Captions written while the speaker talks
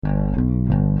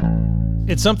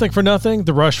It's Something for Nothing,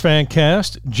 the Rush Fan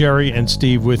Cast. Jerry and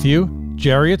Steve with you.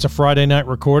 Jerry, it's a Friday night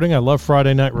recording. I love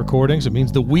Friday night recordings. It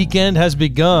means the weekend has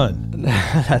begun.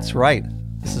 That's right.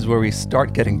 This is where we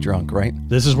start getting drunk, right?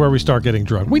 This is where we start getting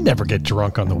drunk. We never get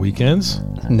drunk on the weekends.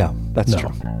 No, that's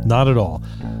true. Not at all.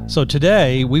 So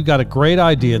today, we've got a great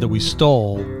idea that we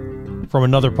stole from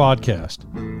another podcast.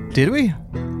 Did we?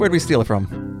 Where'd we steal it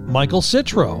from? Michael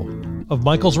Citro of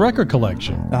Michael's Record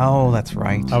Collection. Oh, that's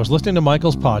right. I was listening to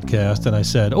Michael's podcast and I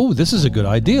said, oh, this is a good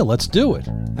idea. Let's do it.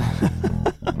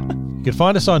 You can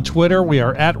find us on Twitter. We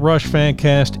are at Rush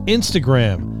Fancast.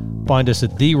 Instagram. Find us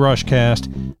at The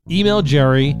Rushcast. Email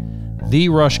Jerry,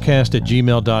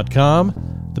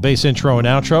 therushcast@gmail.com. The bass intro and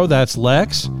outro, that's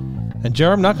Lex. And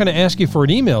Jerry, I'm not going to ask you for an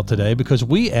email today because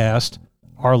we asked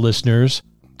our listeners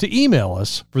to email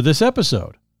us for this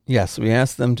episode. Yes, we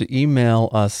asked them to email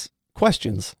us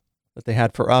questions that they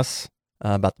had for us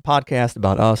about the podcast,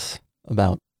 about us,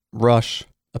 about Rush,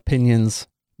 opinions,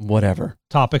 whatever.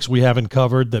 Topics we haven't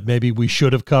covered that maybe we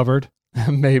should have covered.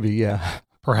 Maybe, yeah.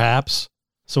 Perhaps.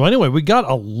 So anyway, we got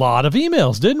a lot of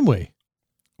emails, didn't we?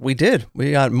 We did.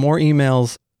 We got more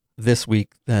emails this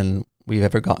week than we've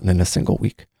ever gotten in a single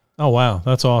week. Oh, wow.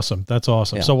 That's awesome. That's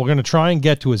awesome. Yeah. So we're going to try and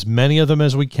get to as many of them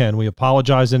as we can. We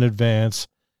apologize in advance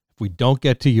if we don't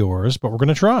get to yours, but we're going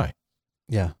to try.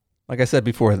 Yeah. Like I said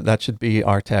before, that should be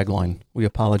our tagline. We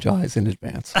apologize in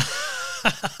advance.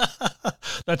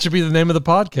 That should be the name of the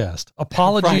podcast.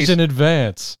 Apologies in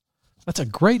advance. That's a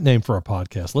great name for a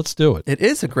podcast. Let's do it. It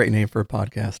is a great name for a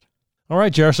podcast. All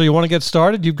right, Jared. So you want to get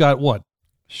started? You've got what?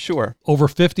 Sure. Over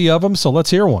 50 of them. So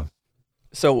let's hear one.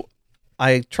 So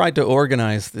I tried to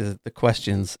organize the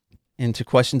questions into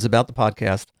questions about the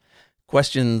podcast,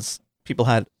 questions people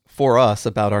had for us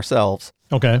about ourselves,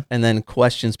 Okay. and then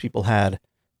questions people had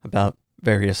about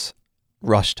various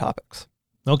Rush topics.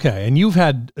 Okay. And you've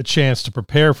had a chance to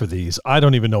prepare for these. I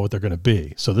don't even know what they're going to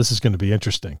be. So this is going to be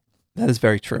interesting. That is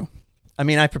very true. I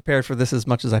mean, I prepared for this as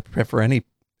much as I prepare for any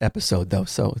episode, though.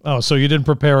 So Oh, so you didn't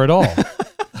prepare at all.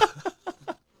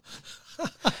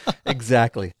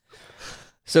 exactly.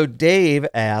 So Dave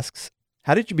asks,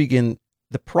 how did you begin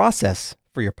the process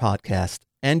for your podcast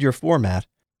and your format?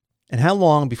 And how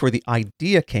long before the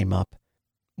idea came up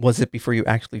was it before you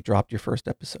actually dropped your first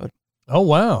episode? Oh,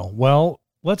 wow. Well,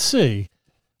 let's see.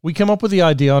 We came up with the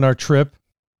idea on our trip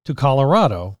to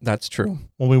Colorado That's true.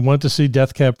 when we went to see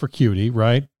Death Cab for Cutie,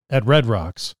 right? At Red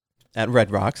Rocks, At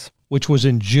Red Rocks. which was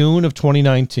in June of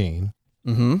 2019.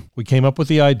 Mm-hmm. We came up with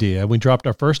the idea. We dropped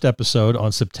our first episode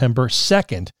on September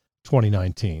 2nd,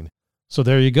 2019. So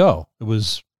there you go. It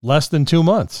was less than 2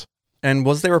 months. And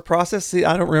was there a process? See,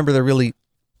 I don't remember there really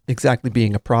exactly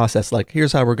being a process. Like,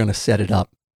 here's how we're going to set it up.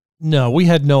 No, we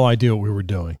had no idea what we were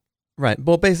doing. Right.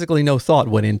 Well, basically no thought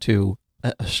went into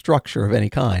a structure of any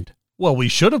kind. Well, we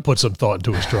should have put some thought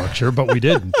into a structure, but we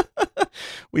didn't.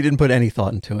 We didn't put any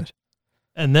thought into it.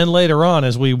 And then later on,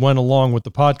 as we went along with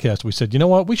the podcast, we said, you know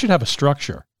what? We should have a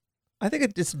structure. I think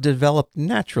it just developed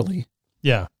naturally,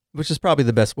 Yeah. which is probably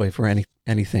the best way for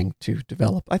anything to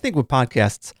develop. I think with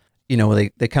podcasts, you know,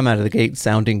 they come out of the gate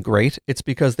sounding great. It's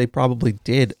because they probably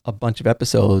did a bunch of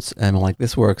episodes and like,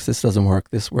 this works, this doesn't work,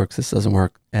 this works, this doesn't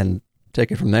work, and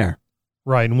take it from there.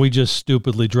 Right. And we just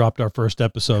stupidly dropped our first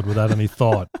episode without any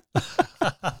thought.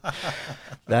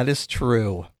 That is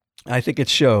true. I think it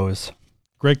shows.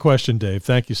 Great question, Dave.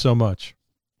 Thank you so much.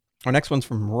 Our next one's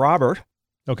from Robert.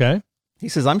 Okay. He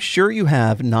says, I'm sure you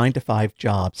have 9-to-5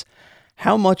 jobs.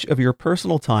 How much of your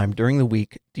personal time during the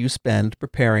week do you spend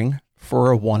preparing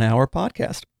for a 1-hour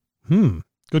podcast?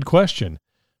 Good question.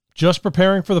 Just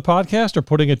preparing for the podcast or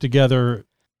putting it together?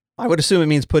 I would assume it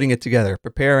means putting it together,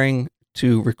 preparing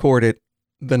to record it,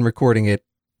 then recording it,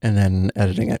 and then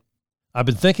editing it. I've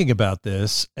been thinking about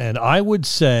this, and I would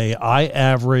say I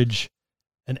average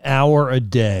an hour a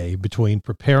day between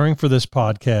preparing for this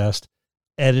podcast,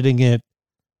 editing it,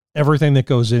 everything that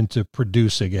goes into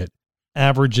producing it,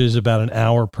 averages about an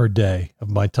hour per day of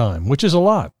my time, which is a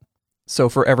lot. So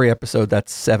for every episode,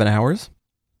 that's 7 hours.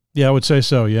 Yeah, I would say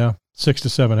so. Yeah. 6 to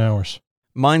 7 hours.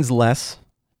 Mine's less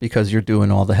because you're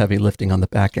doing all the heavy lifting on the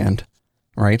back end,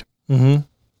 right? Mm-hmm.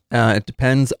 It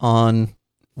depends on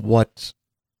what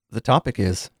the topic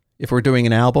is. If we're doing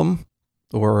an album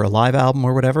or a live album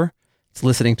or whatever, it's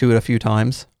listening to it a few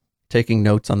times, taking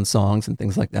notes on the songs and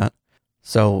things like that.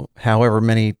 So however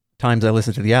many times I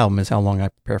listen to the album is how long I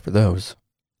prepare for those.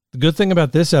 The good thing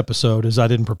about this episode is I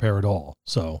didn't prepare at all.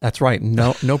 So That's right.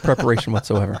 No preparation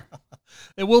whatsoever.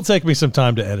 it will take me some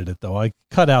time to edit it, though. I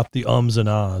cut out the ums and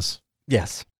ahs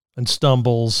Yes. and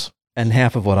stumbles And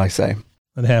half of what I say.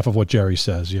 and half of what Jerry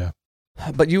says. Yeah.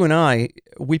 But you and I,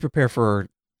 we prepare for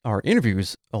our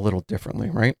interviews a little differently,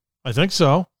 right? I think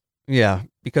so. Yeah,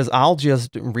 because I'll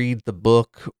just read the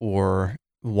book or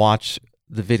watch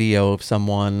the video of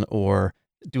someone or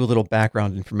do a little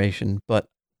background information, but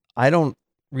I don't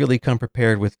really come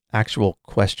prepared with actual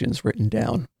questions written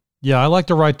down. Yeah, I like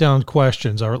to write down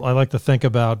questions. I like to think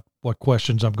about what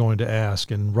questions I'm going to ask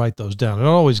and write those down. I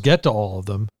don't always get to all of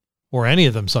them or any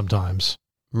of them sometimes,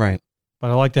 Right.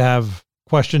 but I like to have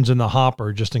questions in the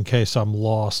hopper just in case I'm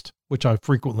lost, which I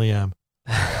frequently am.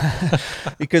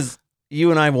 Because you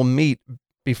and I will meet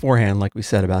beforehand, like we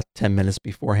said, about 10 minutes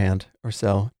beforehand or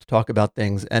so to talk about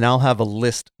things. And I'll have a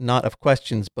list, not of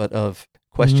questions, but of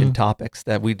question topics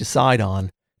that we decide on.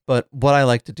 But what I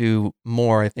like to do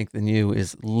more, I think, than you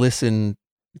is listen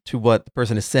to what the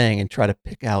person is saying and try to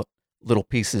pick out little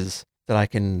pieces that I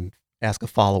can ask a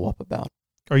follow-up about.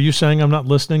 Are you saying I'm not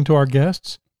listening to our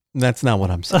guests? That's not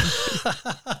what I'm saying.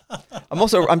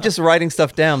 I'm just writing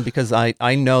stuff down because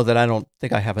I know that I don't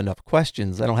think I have enough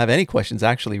questions. I don't have any questions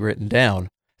actually written down.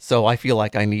 So I feel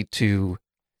like I need to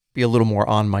be a little more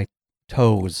on my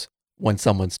toes when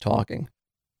someone's talking.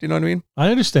 Do you know what I mean? I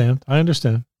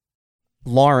understand.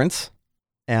 Lawrence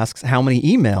asks, how many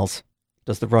emails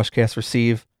does the Rushcast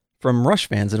receive from Rush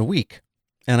fans in a week?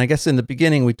 And I guess in the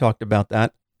beginning we talked about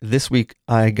that. This week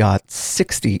I got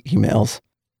 60 emails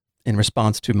in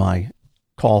response to my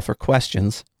call for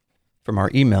questions from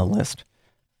our email list.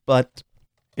 But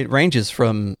it ranges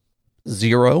from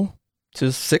 0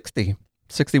 to 60.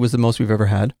 60 was the most we've ever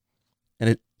had. And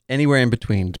it anywhere in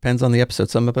between. Depends on the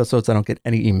episode. Some episodes I don't get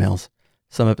any emails.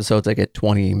 Some episodes I get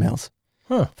 20 emails.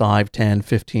 5, 10,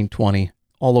 15, 20,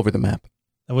 all over the map.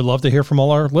 I would love to hear from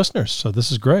all our listeners. So this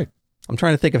is great. I'm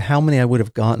trying to think of how many I would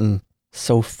have gotten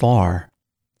so far.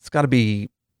 It's got to be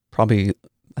probably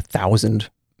 1,000,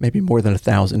 maybe more than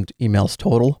 1,000 emails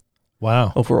total.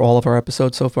 Wow. Over all of our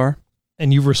episodes so far.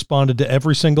 And you've responded to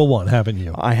every single one, haven't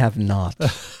you? I have not.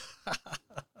 If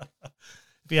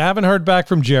you haven't heard back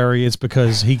from Jerry, it's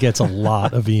because he gets a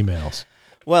lot of emails.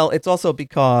 Well, it's also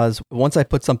because once I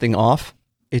put something off,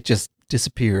 it just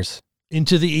disappears.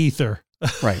 Into the ether.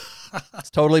 Right. It's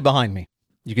totally behind me.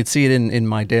 You can see it in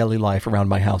my daily life around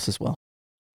my house as well.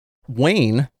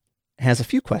 Wayne has a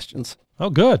few questions. Oh,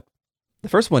 good. The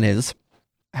first one is,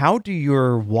 how do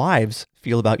your wives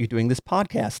feel about you doing this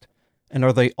podcast? And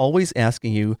are they always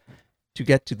asking you to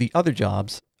get to the other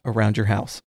jobs around your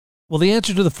house? Well, the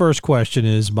answer to the first question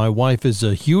is my wife is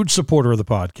a huge supporter of the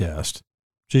podcast.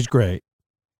 She's great.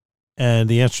 And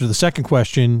the answer to the second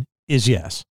question is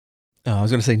yes. I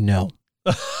was going to say no.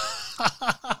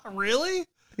 Really?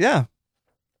 Yeah.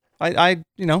 I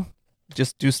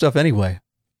just do stuff anyway.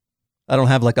 I don't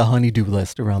have like a honey-do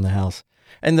list around the house.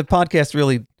 And the podcast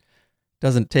really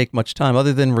doesn't take much time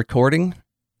other than recording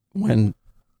when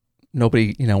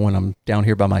nobody, when I'm down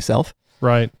here by myself.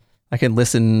 Right. I can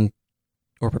listen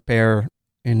or prepare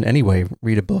in any way,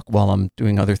 read a book while I'm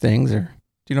doing other things, or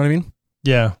do you know what I mean?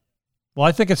 Yeah. Well,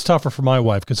 I think it's tougher for my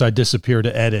wife because I disappear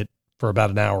to edit for about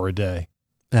an hour a day.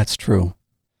 That's true.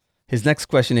 His next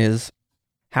question is,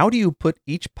 how do you put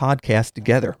each podcast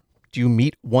together? Do you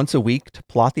meet once a week to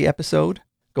plot the episode,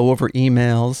 go over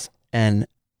emails, and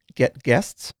get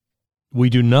guests? We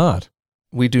do not.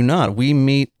 We do not. We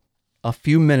meet a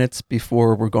few minutes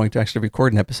before we're going to actually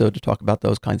record an episode to talk about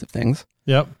those kinds of things.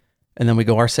 Yep. And then we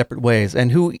go our separate ways.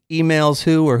 And who emails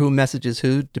who or who messages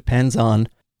who depends on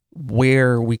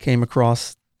where we came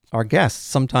across our guests.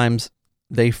 Sometimes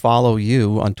they follow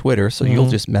you on Twitter, so you'll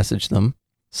just message them.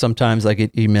 Sometimes I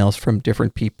get emails from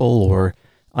different people, or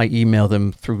I email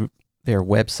them through their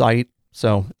website.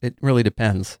 So it really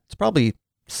depends. It's probably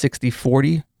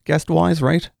 60-40 guest-wise,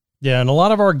 right? Yeah, and a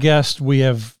lot of our guests we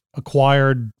have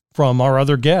acquired from our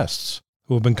other guests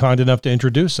who have been kind enough to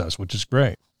introduce us, which is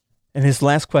great. And his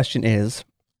last question is,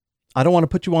 I don't want to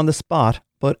put you on the spot,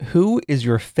 but who is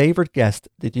your favorite guest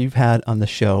that you've had on the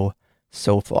show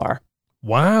so far?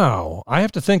 Wow. I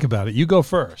have to think about it. You go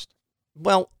first.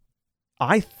 Well,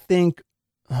 I think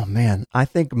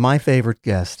my favorite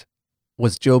guest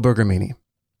was Joe Bergamini.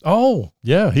 Oh,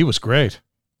 yeah, he was great.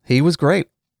 He was great.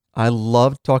 I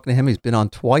loved talking to him. He's been on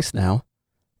twice now,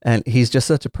 and he's just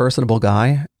such a personable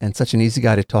guy and such an easy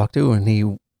guy to talk to. And he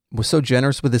was so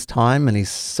generous with his time, and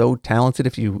he's so talented.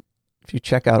 If you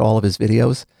check out all of his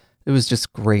videos, it was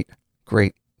just great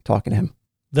talking to him.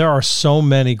 There are so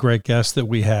many great guests that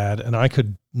we had, and I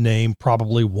could name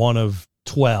probably one of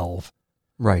 12.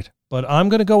 Right. But I'm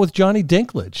going to go with Johnny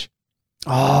Dinklage.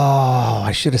 Oh,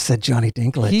 I should have said Johnny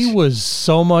Dinklage. He was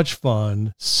so much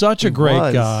fun, such a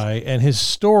great guy, and his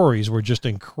stories were just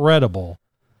incredible.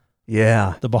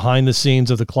 Yeah. The behind the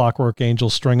scenes of the Clockwork Angel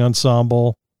String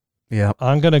Ensemble. Yeah.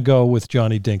 I'm going to go with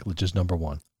Johnny Dinklage as number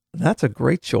one. That's a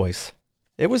great choice.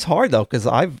 It was hard, though, because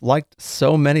I've liked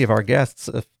so many of our guests.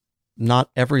 If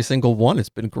not every single one, it's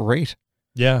been great.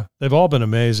 Yeah, they've all been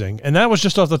amazing. And that was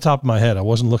just off the top of my head. I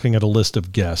wasn't looking at a list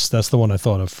of guests. That's the one I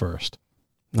thought of first.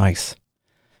 Nice.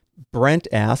 Brent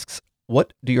asks,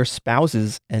 what do your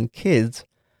spouses and kids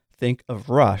think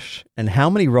of Rush, and how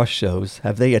many Rush shows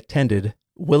have they attended,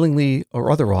 willingly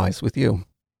or otherwise, with you?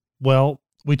 Well,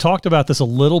 we talked about this a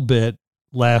little bit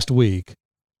last week.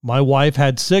 My wife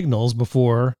had signals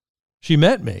before she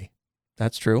met me.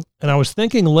 That's true. And I was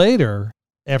thinking later,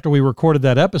 after we recorded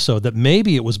that episode, that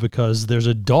maybe it was because there's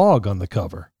a dog on the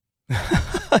cover.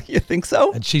 You think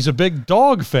so? And she's a big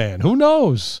dog fan. Who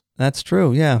knows? That's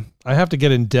true, yeah. I have to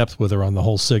get in depth with her on the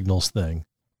whole Signals thing.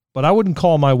 But I wouldn't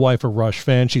call my wife a Rush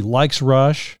fan. She likes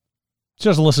Rush. She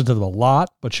doesn't listen to them a lot,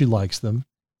 but she likes them.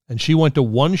 And she went to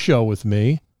one show with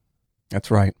me.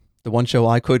 That's right. The one show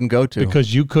I couldn't go to.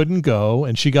 Because you couldn't go,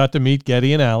 and she got to meet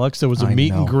Geddy and Alex. There was a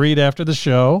meet and greet after the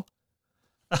show.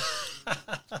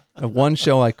 The one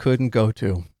show I couldn't go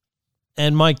to.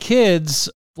 And my kids,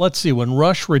 let's see, when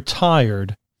Rush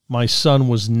retired, my son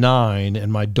was 9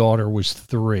 and my daughter was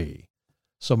 3.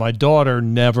 So my daughter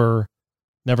never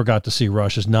got to see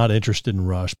Rush, is not interested in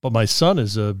Rush. But my son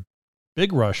is a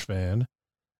big Rush fan.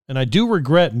 And I do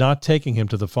regret not taking him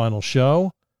to the final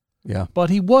show. Yeah. But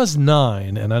he was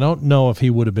 9, and I don't know if he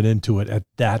would have been into it at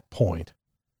that point.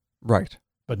 Right.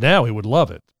 But now he would love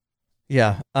it.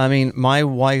 Yeah. I mean, my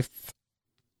wife,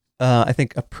 I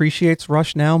think, appreciates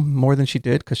Rush now more than she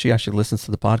did, because she actually listens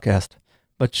to the podcast.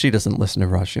 But she doesn't listen to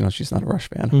Rush. You know, she's not a Rush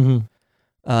fan.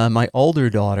 Mm-hmm. My older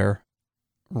daughter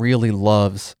really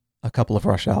loves a couple of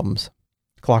Rush albums.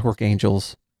 Clockwork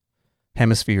Angels,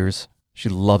 Hemispheres. She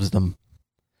loves them.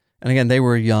 And again, they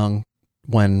were young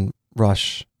when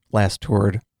Rush last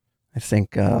toured. I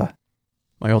think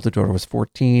my older daughter was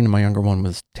 14, my younger one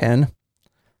was 10.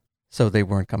 So they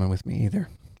weren't coming with me either.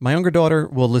 My younger daughter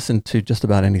will listen to just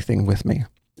about anything with me.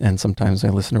 And sometimes I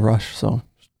listen to Rush, so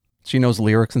she knows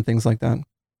lyrics and things like that.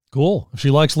 Cool. If she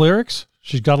likes lyrics,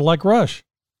 she's got to like Rush.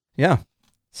 Yeah.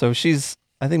 So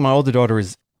I think my older daughter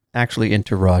is actually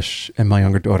into Rush, and my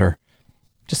younger daughter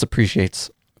just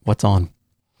appreciates what's on.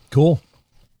 Cool.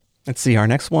 Let's see. Our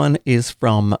next one is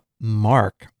from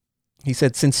Mark. He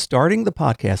said, since starting the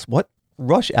podcast, what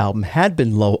Rush album had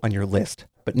been low on your list,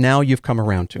 but now you've come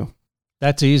around to?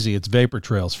 That's easy. It's Vapor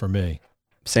Trails for me.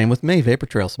 Same with me, Vapor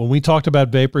Trails. When we talked about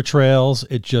Vapor Trails,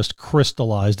 it just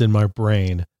crystallized in my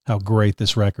brain how great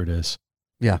this record is.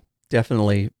 Yeah,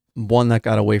 definitely one that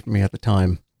got away from me at the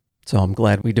time. So I'm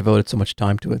glad we devoted so much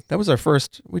time to it. That was our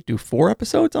first, we do 4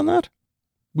 episodes on that?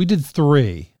 We did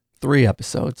 3. 3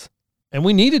 episodes. And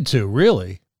we needed to,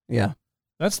 really. Yeah.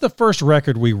 That's the first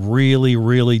record we really,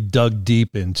 really dug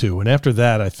deep into. And after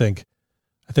that, I think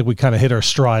we kind of hit our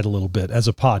stride a little bit as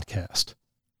a podcast.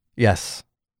 Yes.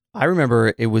 I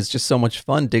remember it was just so much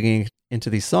fun digging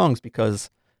into these songs because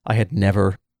I had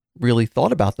never really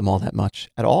thought about them all that much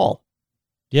at all.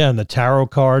 Yeah, and the tarot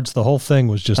cards, the whole thing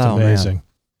was just amazing. Man.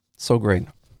 So great.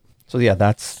 So yeah,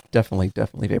 that's definitely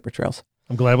Vapor Trails.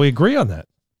 I'm glad we agree on that.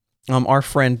 Our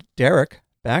friend Derek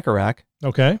Bacharach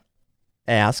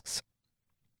asks,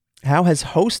 how has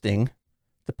hosting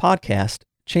the podcast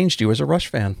changed you as a Rush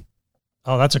fan?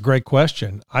 Oh, that's a great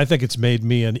question. I think it's made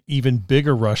me an even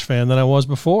bigger Rush fan than I was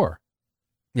before.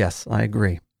 Yes, I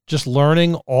agree. Just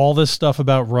learning all this stuff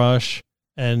about Rush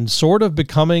and sort of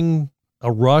becoming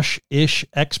a Rush-ish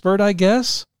expert, I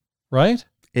guess, right?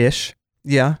 Ish,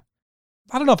 yeah.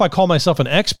 I don't know if I call myself an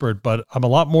expert, but I'm a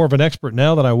lot more of an expert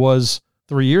now than I was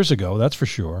 3 years ago, that's for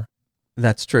sure.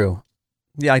 That's true.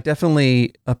 Yeah, I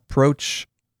definitely approach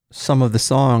some of the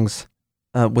songs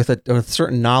with a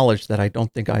certain knowledge that I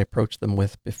don't think I approached them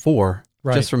with before,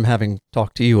 right, just from having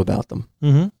talked to you about them.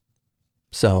 Mm-hmm.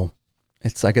 So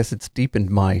I guess it's deepened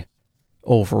my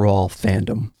overall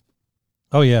fandom.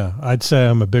 Oh yeah, I'd say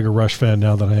I'm a bigger Rush fan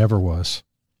now than I ever was.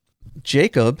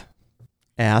 Jacob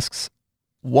asks,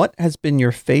 what has been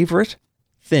your favorite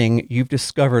thing you've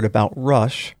discovered about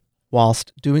Rush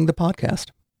whilst doing the podcast?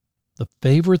 The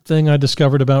favorite thing I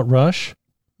discovered about Rush?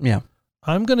 Yeah.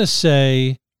 I'm going to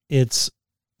say it's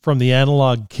from the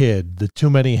Analog Kid, the Too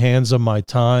Many Hands on My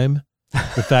Time.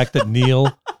 The fact that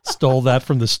Neil stole that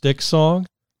from the Styx song.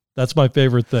 That's my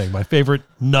favorite thing. My favorite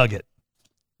nugget.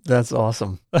 That's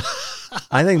awesome.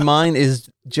 I think mine is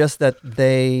just that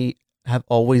they have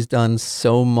always done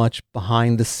so much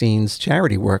behind the scenes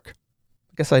charity work.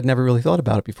 I guess I'd never really thought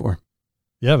about it before.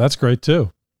 Yeah, that's great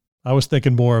too. I was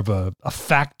thinking more of a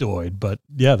factoid, but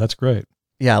yeah, that's great.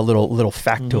 Yeah, a little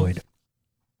factoid. Mm-hmm.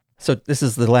 So this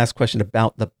is the last question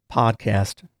about the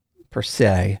podcast per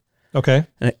se. Okay.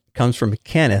 And it comes from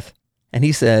Kenneth. And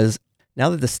he says, Now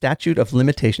that the statute of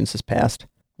limitations has passed,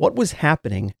 what was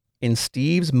happening in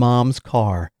Steve's mom's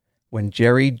car when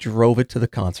Jerry drove it to the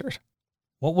concert?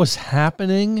 What was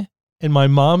happening in my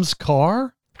mom's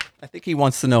car? I think he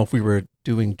wants to know if we were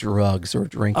doing drugs or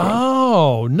drinking.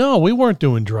 Oh, no, we weren't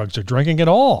doing drugs or drinking at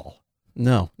all.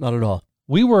 No, not at all.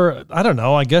 We were, I don't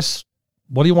know, I guess,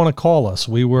 what do you want to call us?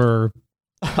 We were...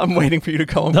 I'm waiting for you to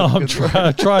call. No, I'm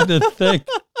trying to think.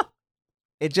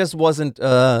 It just wasn't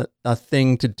a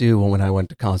thing to do when I went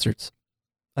to concerts.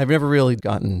 I've never really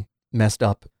gotten messed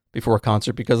up before a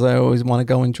concert because I always want to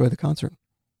go enjoy the concert.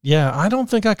 Yeah, I don't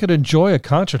think I could enjoy a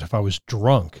concert if I was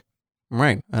drunk.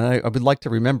 Right. And I would like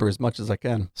to remember as much as I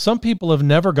can. Some people have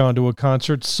never gone to a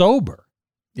concert sober.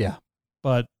 Yeah.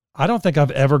 But I don't think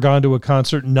I've ever gone to a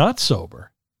concert not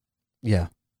sober. Yeah.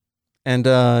 And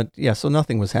yeah, so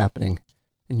nothing was happening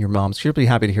in your mom's. She'd be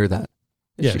happy to hear that.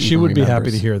 Yeah, she would be happy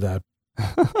to hear that.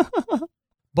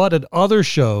 But at other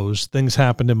shows, things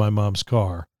happened in my mom's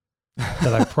car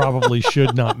that I probably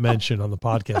should not mention on the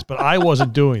podcast, but I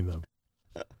wasn't doing them.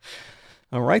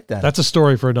 All right, then. That's a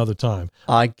story for another time.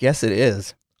 I guess it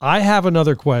is. I have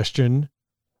another question.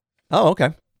 Oh,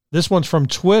 okay. This one's from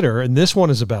Twitter, and this one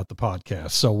is about the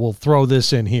podcast, so we'll throw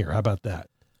this in here. How about that?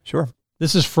 Sure.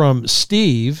 This is from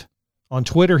Steve. On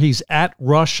Twitter, he's at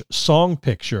Rush Song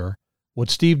Picture.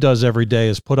 What Steve does every day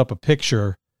is put up a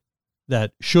picture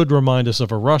that should remind us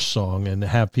of a Rush song and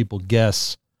have people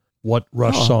guess what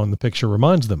Rush song the picture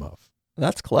reminds them of.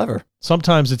 That's clever.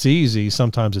 Sometimes it's easy,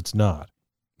 sometimes it's not.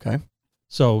 Okay.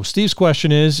 So Steve's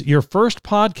question is, your first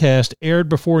podcast aired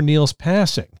before Neil's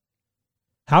passing.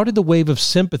 How did the wave of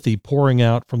sympathy pouring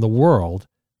out from the world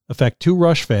affect two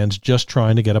Rush fans just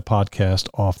trying to get a podcast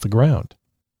off the ground?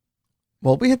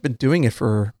 Well, we had been doing it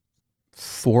for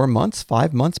 4 months,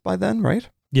 5 months by then, right?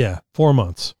 Yeah, 4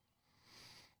 months.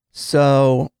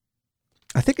 So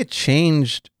I think it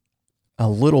changed a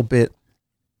little bit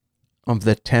of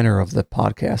the tenor of the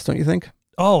podcast, don't you think?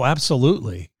 Oh,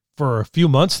 absolutely. For a few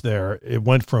months there, it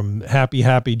went from happy,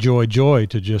 happy, joy, joy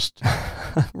to just...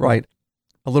 Right.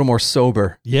 A little more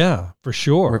sober. Yeah, for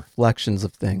sure. Reflections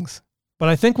of things. But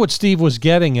I think what Steve was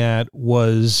getting at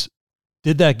was,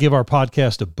 did that give our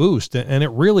podcast a boost? And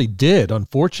it really did,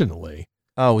 unfortunately.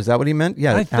 Oh, is that what he meant?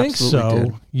 Yeah, I think so.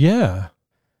 Did. Yeah.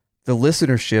 The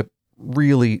listenership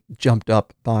really jumped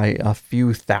up by a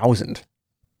few thousand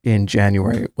in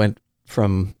January. It went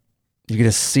from, you could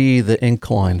just see the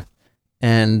incline.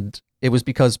 And it was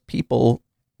because people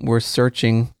were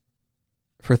searching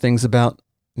for things about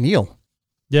Neil.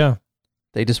 Yeah.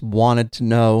 They just wanted to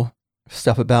know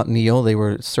stuff about Neil. They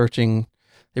were searching,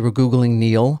 they were Googling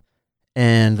Neil,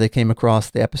 and they came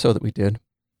across the episode that we did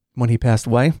when he passed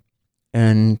away.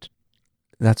 And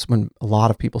that's when a lot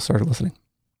of people started listening.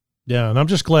 Yeah, and I'm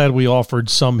just glad we offered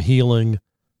some healing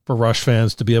for Rush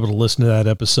fans to be able to listen to that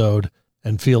episode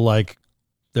and feel like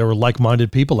there were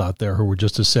like-minded people out there who were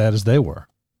just as sad as they were.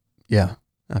 Yeah,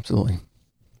 absolutely.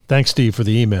 Thanks, Steve, for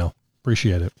the email.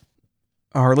 Appreciate it.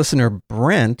 Our listener,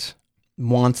 Brent,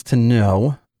 wants to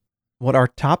know what our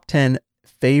top 10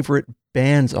 favorite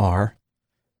bands are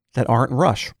that aren't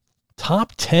Rush.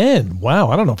 Top 10? Wow,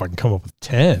 I don't know if I can come up with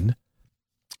 10.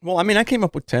 Well, I mean, I came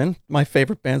up with 10. My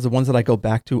favorite bands, the ones that I go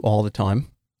back to all the time.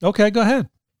 Okay, go ahead.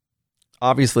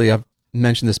 Obviously, I've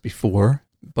mentioned this before,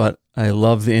 but I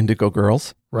love the Indigo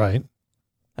Girls. Right.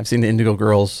 I've seen the Indigo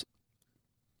Girls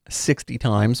 60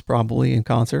 times probably in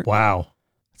concert. Wow.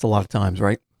 That's a lot of times,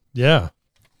 right? Yeah.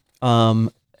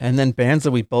 And then bands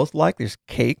that we both like, there's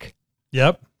Cake.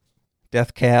 Yep.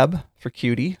 Death Cab for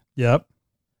Cutie. Yep.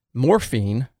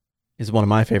 Morphine is one of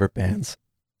my favorite bands.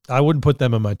 I wouldn't put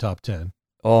them in my top 10.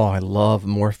 Oh, I love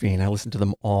Morphine. I listen to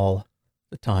them all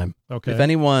the time. Okay. If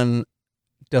anyone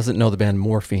doesn't know the band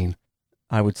Morphine,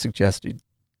 I would suggest you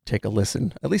take a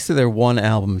listen, at least to their one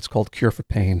album. It's called Cure for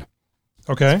Pain.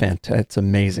 Okay. It's fantastic. It's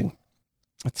amazing.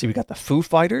 Let's see. We got the Foo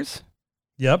Fighters.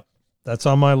 Yep. That's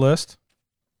on my list.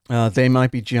 They Might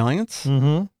Be Giants.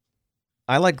 Mm-hmm.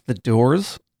 I like The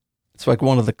Doors. It's like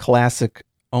one of the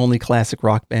only classic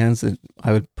rock bands that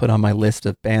I would put on my list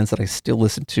of bands that I still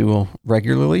listen to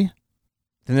regularly.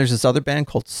 Then there's this other band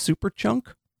called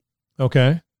Superchunk.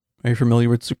 Okay. Are you familiar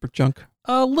with Superchunk?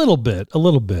 A little bit.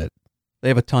 They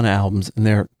have a ton of albums, and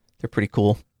they're pretty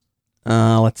cool.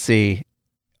 Let's see.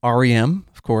 REM,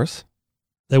 of course.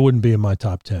 They wouldn't be in my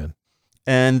top 10.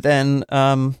 And then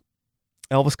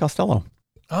Elvis Costello.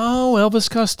 Oh, Elvis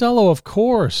Costello, of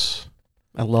course.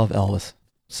 I love Elvis.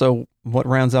 So what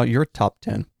rounds out your top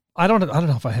 10? I don't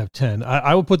know if I have 10.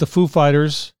 I would put the Foo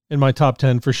Fighters in my top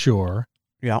 10 for sure.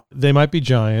 Yeah. They Might Be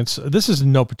Giants. This is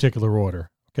in no particular order.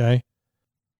 Okay.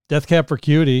 Death Cab for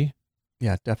Cutie.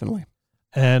 Yeah, definitely.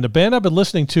 And a band I've been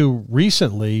listening to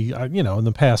recently, in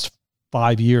the past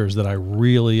 5 years that I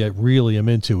really am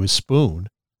into is Spoon.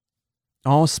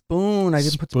 Oh, Spoon. I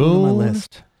didn't put Spoon on my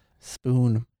list.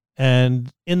 Spoon.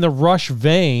 And in the Rush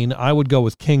vein, I would go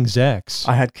with King's X.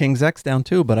 I had King's X down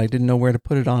too, but I didn't know where to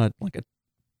put it on a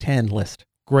 10 list.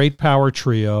 Great power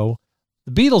trio.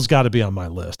 The Beatles got to be on my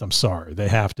list. I'm sorry. They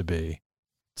have to be.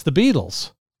 It's the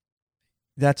Beatles.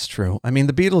 That's true. I mean,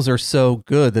 the Beatles are so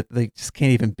good that they just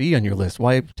can't even be on your list.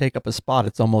 Why take up a spot?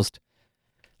 It's almost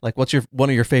like, what's one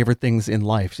of your favorite things in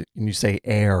life? And you say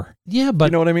Air. Yeah, but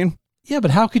you know what I mean? Yeah,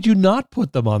 but how could you not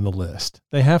put them on the list?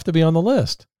 They have to be on the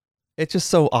list. It's just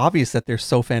so obvious that they're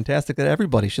so fantastic that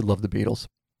everybody should love the Beatles.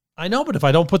 I know, but if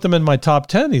I don't put them in my top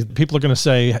 10, people are going to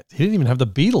say he didn't even have the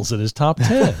Beatles in his top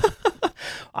 10.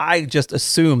 I just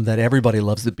assume that everybody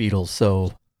loves the Beatles,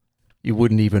 so you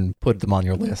wouldn't even put them on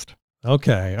your list.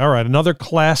 Okay. All right. Another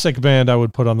classic band I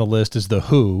would put on the list is The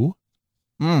Who.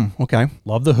 Okay.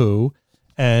 Love The Who.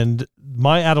 And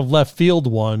my out of left field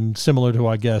one, similar to,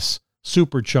 I guess,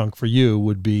 Superchunk for you,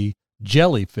 would be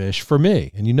Jellyfish for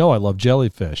me. And I love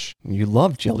Jellyfish. You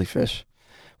love Jellyfish.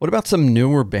 What about some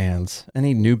newer bands?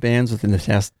 Any new bands within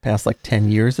the past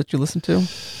 10 years that you listen to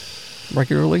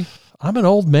regularly? I'm an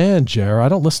old man, Jer. I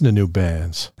don't listen to new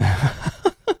bands.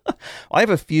 I have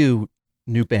a few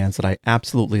new bands that I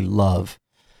absolutely love,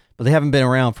 but they haven't been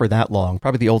around for that long.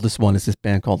 Probably the oldest one is this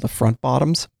band called the Front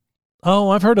Bottoms. Oh,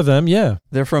 I've heard of them, yeah.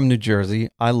 They're from New Jersey.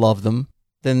 I love them.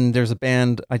 Then there's a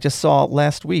band I just saw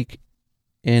last week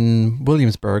in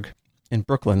Williamsburg, in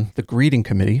Brooklyn, the Greeting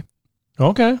Committee.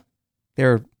 Okay.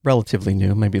 They're relatively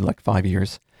new, maybe 5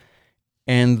 years.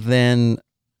 And then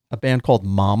a band called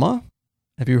Mama.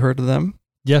 Have you heard of them?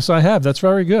 Yes, I have. That's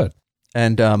very good.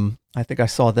 And I think I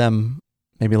saw them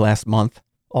maybe last month,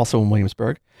 also in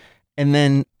Williamsburg. And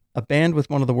then a band with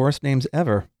one of the worst names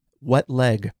ever, Wet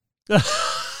Leg.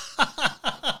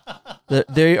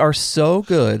 They are so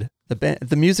good.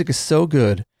 The music is so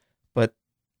good, but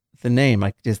the name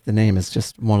is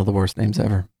just one of the worst names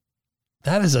ever.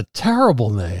 That is a terrible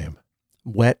name.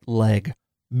 Wet Leg.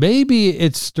 Maybe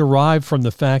it's derived from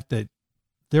the fact that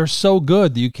they're so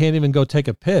good that you can't even go take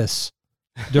a piss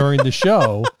during the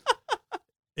show.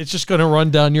 It's just going to run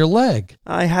down your leg.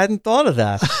 I hadn't thought of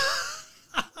that.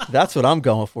 That's what I'm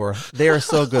going for. They are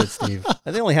so good, Steve.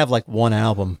 They only have one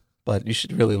album, but you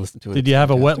should really listen to it. Did you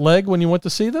have a wet leg when you went to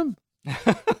see them?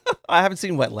 I haven't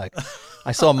seen Wet Leg.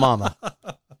 I saw Mama.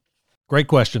 Great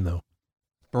question, though.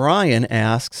 Brian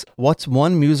asks, what's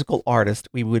one musical artist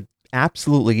we would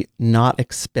absolutely not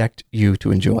expect you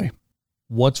to enjoy?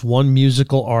 What's one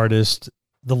musical artist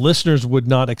the listeners would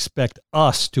not expect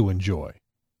us to enjoy?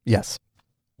 Yes.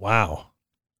 Wow.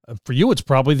 For you, it's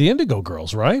probably the Indigo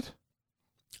Girls, right?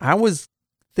 I was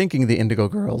thinking the Indigo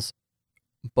Girls,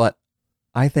 but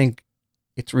I think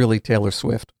it's really Taylor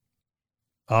Swift.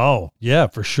 Oh, yeah,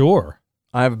 for sure.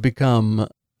 I've become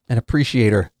an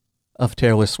appreciator of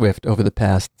Taylor Swift over the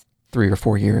past 3 or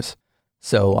 4 years.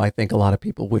 So I think a lot of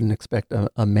people wouldn't expect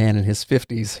a man in his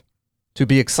 50s to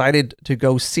be excited to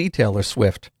go see Taylor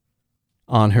Swift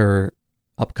on her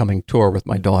upcoming tour with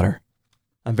my daughter.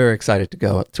 I'm very excited to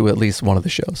go to at least one of the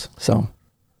shows. So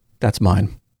that's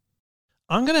mine.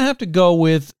 I'm going to have to go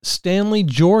with Stanley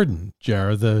Jordan,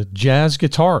 Jared, the jazz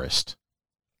guitarist.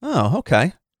 Oh,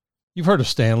 okay. You've heard of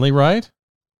Stanley, right?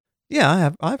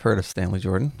 Yeah, I've heard of Stanley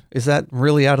Jordan. Is that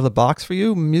really out of the box for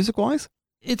you, music-wise?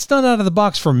 It's not out of the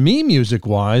box for me,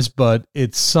 music-wise, but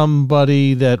it's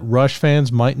somebody that Rush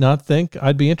fans might not think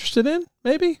I'd be interested in,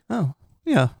 maybe? Oh,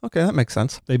 yeah. Okay, that makes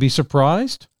sense. They'd be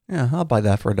surprised. Yeah, I'll buy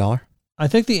that for $1. I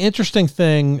think the interesting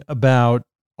thing about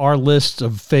our list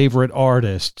of favorite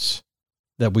artists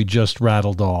that we just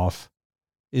rattled off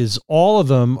is all of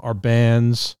them are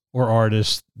bands or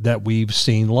artists that we've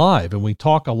seen live. And we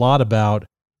talk a lot about,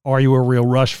 are you a real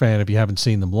Rush fan if you haven't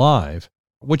seen them live?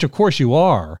 Which, of course, you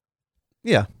are.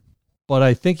 Yeah. But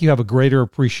I think you have a greater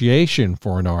appreciation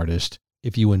for an artist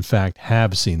if you, in fact,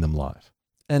 have seen them live.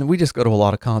 And we just go to a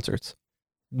lot of concerts.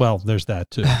 Well, there's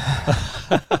that, too.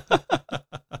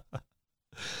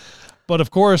 But,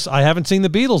 of course, I haven't seen the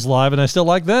Beatles live, and I still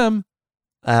like them.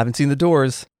 I haven't seen the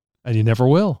Doors. And you never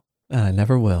will. And I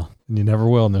never will. And you never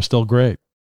will, and they're still great.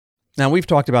 Now, we've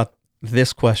talked about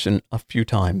this question a few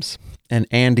times, and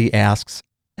Andy asks,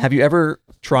 have you ever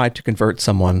tried to convert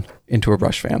someone into a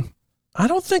Rush fan? I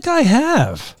don't think I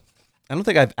have. I don't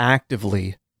think I've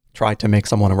actively tried to make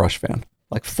someone a Rush fan,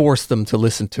 force them to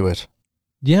listen to it.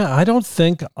 Yeah, I don't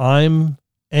think I'm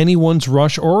anyone's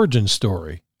Rush origin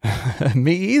story.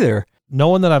 Me either. No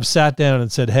one that I've sat down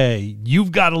and said, hey,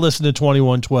 you've got to listen to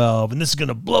 2112, and this is going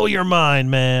to blow your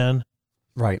mind, man.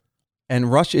 Right.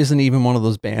 And Rush isn't even one of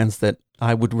those bands that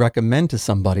I would recommend to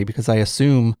somebody, because I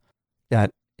assume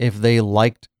that if they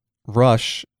liked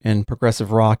Rush and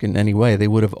progressive rock in any way, they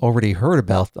would have already heard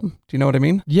about them. Do you know what I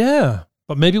mean? Yeah,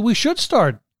 but maybe we should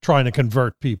start trying to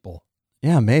convert people.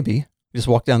 Yeah, maybe. You just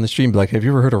walk down the street and be like, have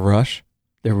you ever heard of Rush?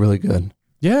 They're really good.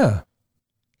 Yeah.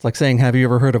 It's like saying, have you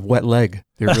ever heard of Wet Leg?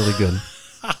 They're really good.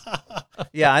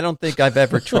 Yeah, I don't think I've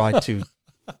ever tried to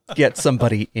get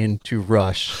somebody into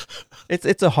Rush. It's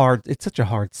such a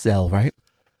hard sell, right?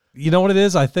 You know what it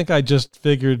is? I think I just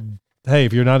figured, hey,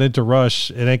 if you're not into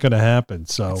Rush, it ain't going to happen.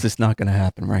 So It's just not going to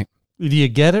happen, right? either you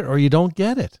get it or you don't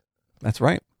get it. That's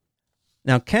right.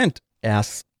 Now, Kent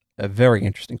asks a very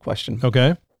interesting question.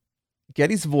 Okay.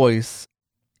 Getty's voice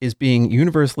is being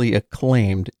universally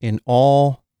acclaimed in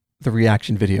all the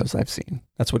reaction videos I've seen.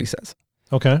 That's what he says.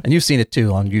 Okay. And you've seen it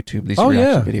too on YouTube, these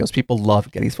reaction videos. People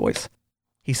love Getty's voice.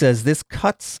 He says, this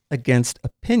cuts against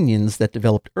opinions that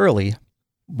developed early.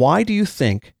 Why do you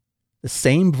think the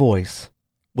same voice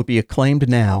would be acclaimed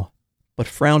now, but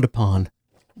frowned upon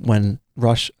when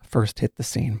Rush first hit the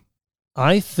scene?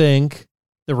 I think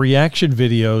the reaction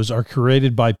videos are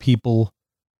created by people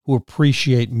who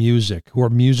appreciate music, who are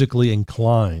musically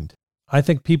inclined. I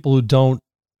think people who don't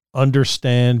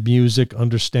understand music,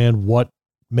 understand what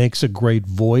makes a great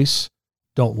voice,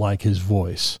 don't like his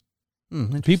voice.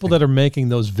 People that are making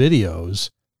those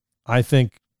videos, I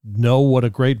think, know what a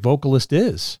great vocalist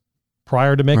is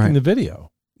prior to making the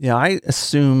video. Yeah, I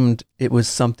assumed it was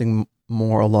something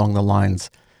more along the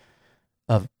lines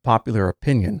of popular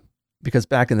opinion, because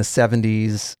back in the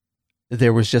 70s,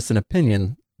 there was just an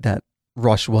opinion that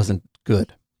Rush wasn't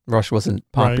good. Rush wasn't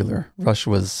popular. Right. Rush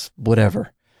was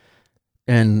whatever.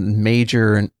 And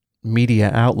major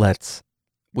media outlets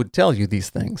would tell you these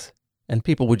things, and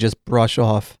people would just brush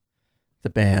off the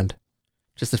band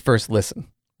just at first listen.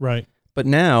 Right. But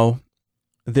now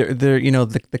they're you know,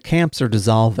 the camps are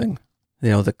dissolving. You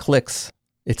know, the cliques,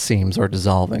 it seems, are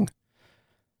dissolving.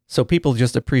 So people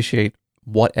just appreciate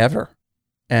whatever.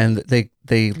 And they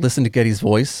listen to Getty's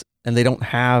voice, and they don't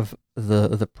have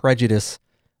the prejudice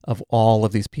of all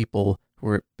of these people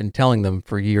who have been telling them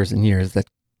for years and years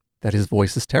that his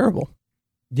voice is terrible.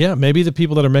 Yeah, maybe the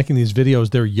people that are making these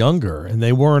videos, they're younger, and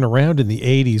they weren't around in the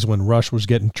 80s when Rush was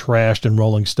getting trashed in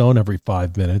Rolling Stone every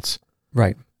 5 minutes.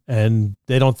 Right. And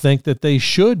they don't think that they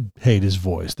should hate his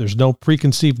voice. There's no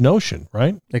preconceived notion,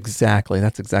 right? Exactly.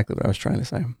 That's exactly what I was trying to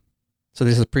say. So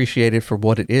they just appreciate it for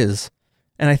what it is.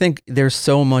 And I think there's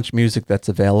so much music that's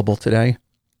available today.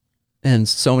 And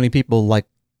so many people like,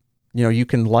 you know, you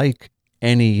can like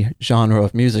any genre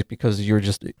of music because you're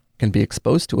just can be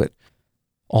exposed to it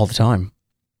all the time.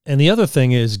 And the other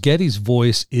thing is Getty's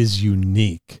voice is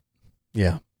unique.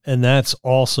 Yeah. And that's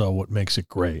also what makes it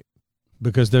great,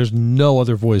 because there's no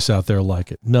other voice out there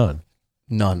like it. None.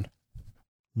 None.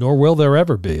 Nor will there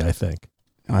ever be, I think.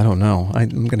 I don't know. I'm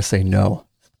going to say no.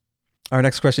 Our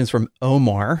next question is from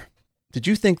Omar. Did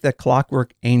you think that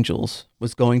Clockwork Angels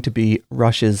was going to be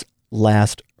Rush's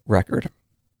last record?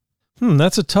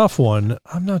 That's a tough one.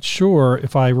 I'm not sure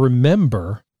if I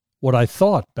remember what I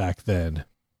thought back then.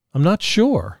 I'm not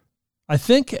sure. I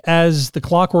think as the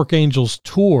Clockwork Angels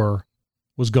tour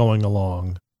was going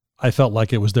along, I felt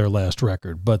like it was their last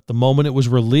record. But the moment it was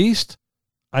released,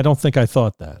 I don't think I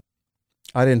thought that.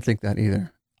 I didn't think that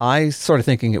either. I started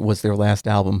thinking it was their last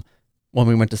album when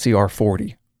we went to see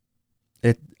R40.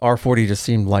 R40 just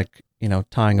seemed like, you know,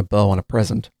 tying a bow on a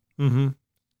present. Mm-hmm.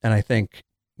 And I think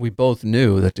we both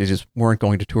knew that they just weren't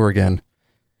going to tour again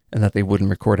and that they wouldn't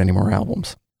record any more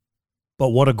albums. But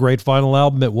what a great final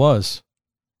album it was.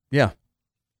 Yeah.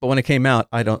 But when it came out,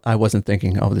 I wasn't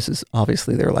thinking, oh, this is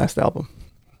obviously their last album.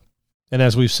 And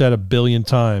as we've said a billion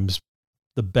times,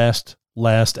 the best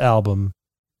last album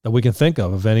that we can think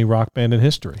of any rock band in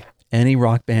history. Any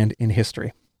rock band in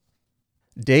history.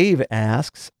 Dave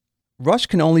asks, Rush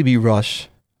can only be Rush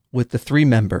with the 3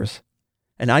 members,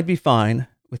 and I'd be fine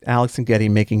with Alex and Getty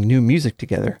making new music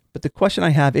together. But the question I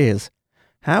have is,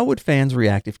 how would fans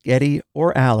react if Getty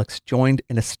or Alex joined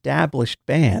an established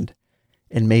band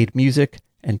and made music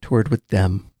and toured with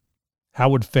them? How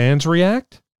would fans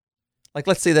react? Like,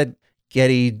 let's say that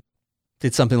Getty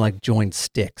did something like join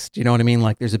Styx. Do you know what I mean?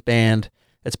 Like, there's a band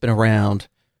that's been around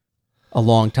a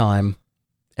long time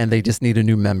and they just need a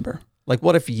new member. Like,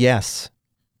 what if Yes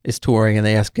is touring and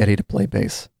they ask Getty to play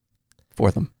bass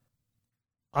for them?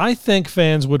 I think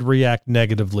fans would react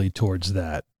negatively towards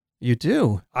that. You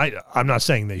do? I'm not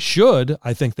saying they should.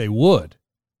 I think they would.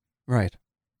 Right.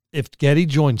 If Getty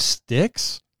joined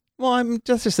Styx? Well,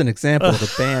 that's just an example of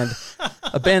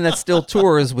a band that still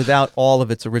tours without all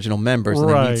of its original members and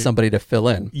they need somebody to fill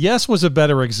in. Yes was a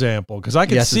better example because I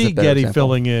could see Getty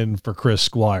filling in for Chris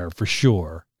Squire for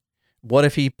sure. What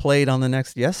if he played on the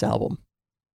next Yes album?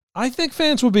 I think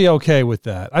fans would be okay with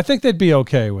that. I think they'd be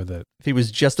okay with it. If he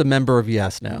was just a member of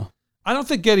Yes now. I don't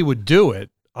think Geddy would do it,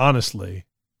 honestly.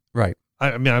 Right.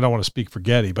 I mean, I don't want to speak for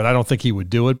Geddy, but I don't think he would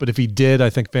do it. But if he did, I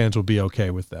think fans would be okay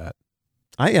with that.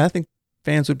 I think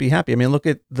fans would be happy. I mean, look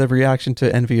at the reaction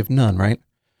to Envy of None, right?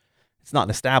 It's not an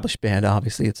established band,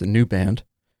 obviously. It's a new band.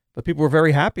 But people were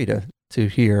very happy to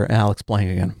hear Alex playing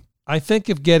again. I think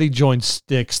if Geddy joined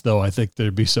Styx, though, I think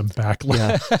there'd be some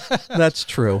backlash. Yeah, that's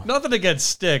true. Nothing against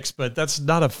Styx, but that's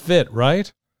not a fit,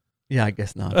 right? Yeah, I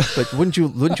guess not. But wouldn't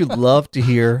you love to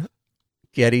hear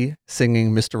Geddy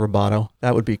singing Mr. Roboto?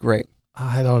 That would be great.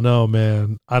 I don't know,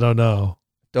 man. I don't know.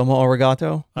 Domo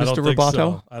Arigato, I don't Mr. think Roboto?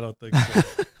 so. I don't think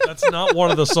so. That's not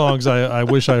one of the songs I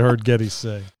wish I heard Geddy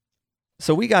sing.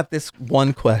 So we got this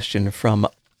one question from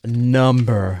a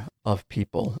number of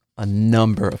people.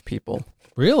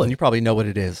 Really? And you probably know what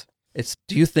it is. It's,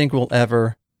 do you think we'll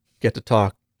ever get to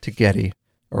talk to Geddy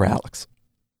or Alex?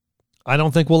 I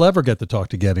don't think we'll ever get to talk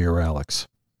to Geddy or Alex.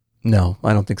 No,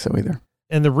 I don't think so either.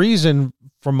 And the reason,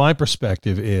 from my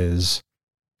perspective, is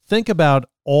think about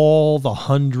all the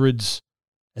hundreds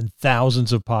and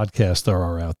thousands of podcasts there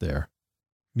are out there.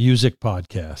 Music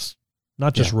podcasts,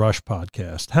 not just Rush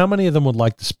podcasts. How many of them would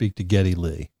like to speak to Geddy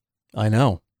Lee? I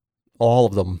know. All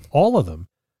of them. All of them.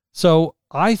 So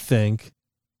I think,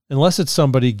 unless it's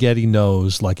somebody Geddy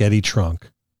knows, like Eddie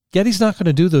Trunk, Geddy's not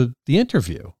going to do the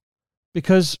interview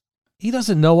because he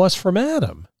doesn't know us from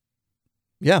Adam.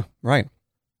 Yeah, right.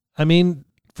 I mean,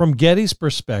 from Geddy's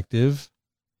perspective,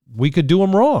 we could do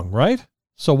him wrong, right?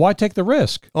 So why take the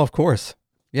risk? Oh, of course.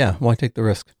 Yeah, why take the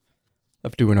risk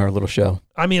of doing our little show?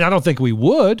 I mean, I don't think we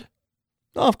would.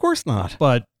 Oh, of course not.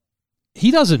 But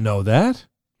he doesn't know that.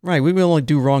 Right, we will only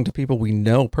do wrong to people we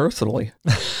know personally.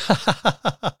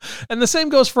 And the same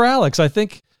goes for Alex. I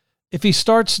think if he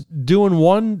starts doing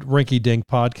one rinky-dink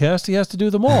podcast, he has to do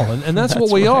them all. And that's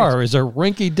what we are, is a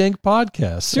rinky-dink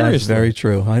podcast. Seriously. That's very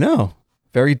true. I know.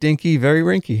 Very dinky, very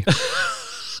rinky.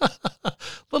 A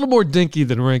little more dinky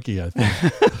than rinky, I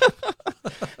think.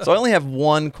 So I only have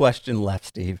one question left,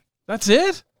 Steve. That's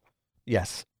it?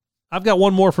 Yes. I've got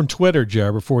one more from Twitter,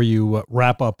 Jer, before you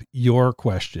wrap up your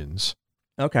questions.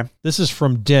 Okay. This is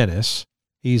from Dennis.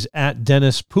 He's at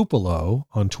Dennis Pupolo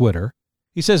on Twitter.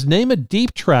 He says, name a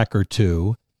deep track or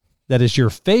two that is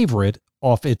your favorite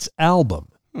off its album.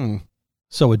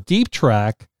 So a deep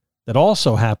track that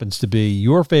also happens to be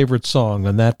your favorite song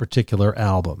on that particular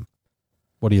album.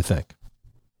 What do you think?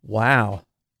 Wow.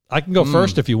 I can go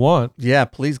first if you want. Yeah,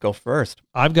 please go first.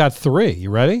 I've got three. You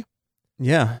ready?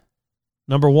 Yeah.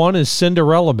 Number one is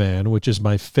Cinderella Man, which is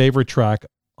my favorite track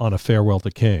on A Farewell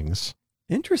to Kings.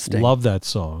 Interesting. Love that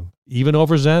song. Even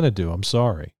over Xanadu, I'm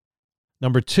sorry.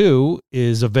 Number two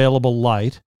is Available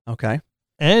Light. Okay.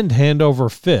 And Hand Over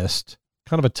Fist.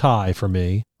 Kind of a tie for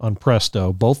me on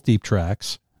Presto, both deep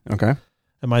tracks. Okay.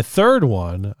 And my third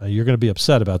one, you're going to be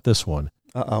upset about this one,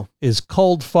 is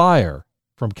Cold Fire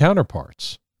from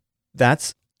Counterparts.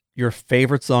 That's your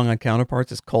favorite song on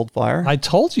Counterparts is Cold Fire? I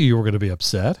told you were going to be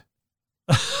upset.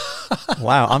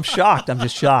 Wow, I'm shocked. I'm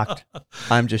just shocked.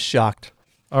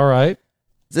 All right.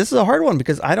 This is a hard one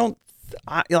because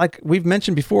like we've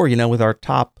mentioned before, with our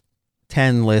top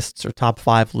 10 lists or top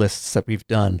 5 lists that we've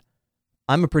done,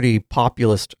 I'm a pretty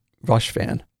populist Rush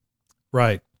fan.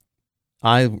 Right.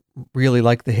 I really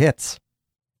like the hits.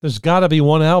 There's got to be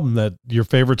one album that your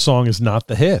favorite song is not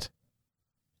the hit.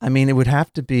 I mean, it would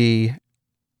have to be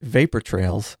Vapor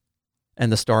Trails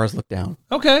and The Stars Look Down.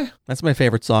 Okay. That's my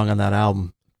favorite song on that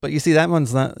album. But you see, that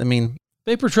one's not,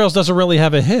 Vapor Trails doesn't really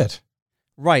have a hit.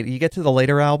 Right. You get to the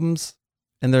later albums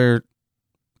and they're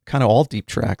kind of all deep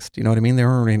tracks. Do you know what I mean? There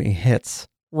aren't any hits.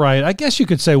 Right. I guess you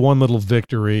could say One Little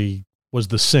Victory was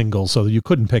the single, so you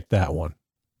couldn't pick that one.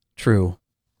 True.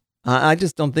 I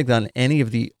just don't think that on any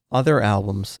of the other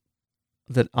albums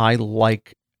that I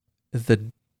like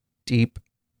the deep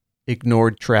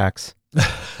ignored tracks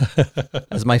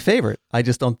as my favorite. I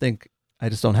just don't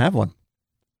have one.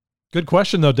 Good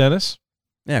question though, Dennis.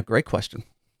 Yeah, great question.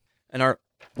 And our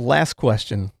last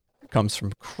question comes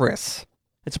from Chris.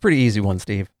 It's a pretty easy one,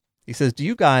 Steve. He says, do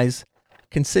you guys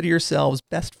consider yourselves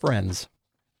best friends?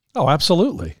 Oh,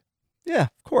 absolutely. Yeah,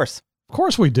 of course. Of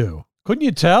course we do. Couldn't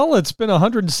you tell? It's been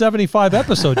 175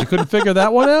 episodes. You couldn't figure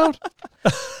that one out?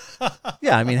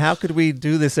 Yeah, I mean, how could we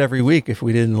do this every week if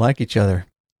we didn't like each other?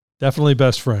 Definitely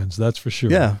best friends, that's for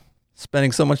sure. Yeah,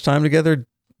 spending so much time together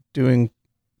doing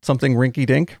something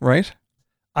rinky-dink, right?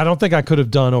 I don't think I could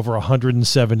have done over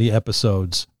 170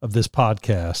 episodes of this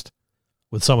podcast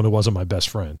with someone who wasn't my best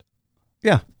friend.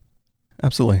 Yeah,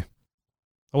 absolutely.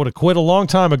 I would have quit a long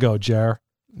time ago, Jar.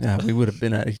 Yeah, we would have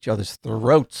been at each other's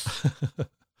throats.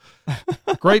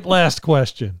 Great last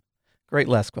question. Great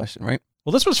last question, right?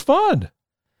 Well, this was fun.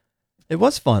 It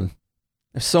was fun.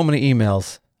 There's so many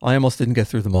emails. I almost didn't get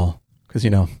through them all because,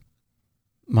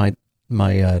 my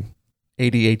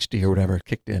ADHD or whatever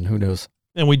kicked in. Who knows?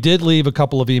 And we did leave a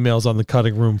couple of emails on the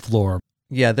cutting room floor.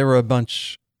 Yeah, there were a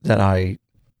bunch that I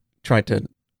tried to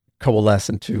coalesce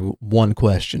into one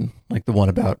question, like the one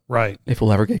about Right. if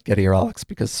we'll ever get Getty or Alex,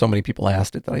 because so many people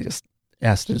asked it that I just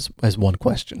asked it as one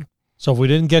question. So if we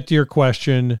didn't get to your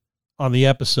question on the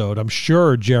episode, I'm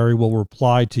sure Jerry will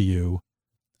reply to you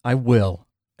I will.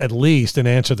 at least and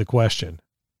answer the question.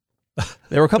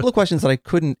 There were a couple of questions that I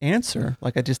couldn't answer,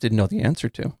 like I just didn't know the answer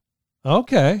to.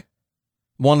 Okay.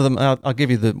 One of them, I'll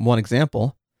give you the one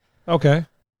example. Okay.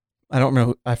 I don't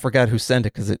know. I forgot who sent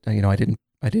it because I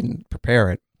didn't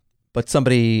prepare it. But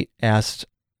somebody asked.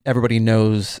 Everybody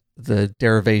knows the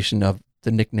derivation of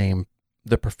the nickname,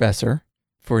 the Professor,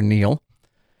 for Neil.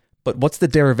 But what's the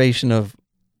derivation of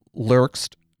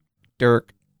Lurkst,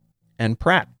 Dirk, and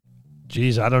Pratt?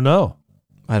 Geez, I don't know.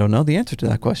 I don't know the answer to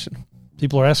that question.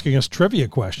 People are asking us trivia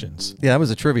questions. Yeah, that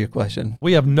was a trivia question.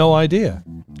 We have no idea.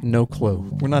 No clue.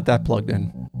 We're not that plugged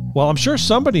in. Well, I'm sure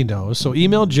somebody knows. So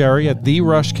email Jerry at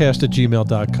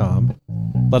therushcast@gmail.com.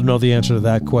 Let him know the answer to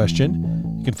that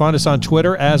question. You can find us on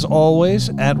Twitter, as always,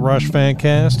 at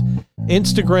RushFanCast.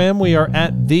 Instagram, we are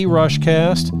at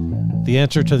TheRushCast. The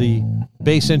answer to the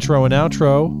bass intro and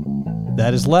outro,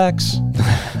 that is Lex.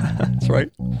 That's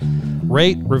right.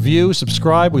 Rate, review,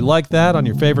 subscribe. We like that on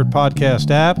your favorite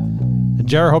podcast app. And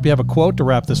Jerry, hope you have a quote to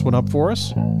wrap this one up for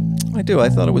us. I do. I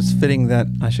thought it was fitting that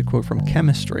I should quote from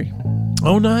Chemistry.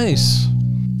 Oh, nice.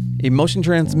 Emotion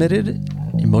transmitted,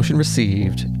 emotion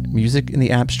received, music in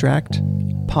the abstract,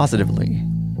 positively,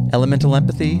 elemental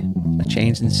empathy, a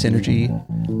change in synergy,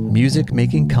 music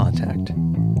making contact,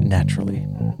 naturally.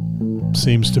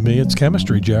 Seems to me it's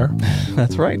chemistry, Jer.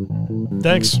 That's right.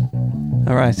 Thanks.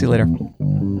 All right, see you later.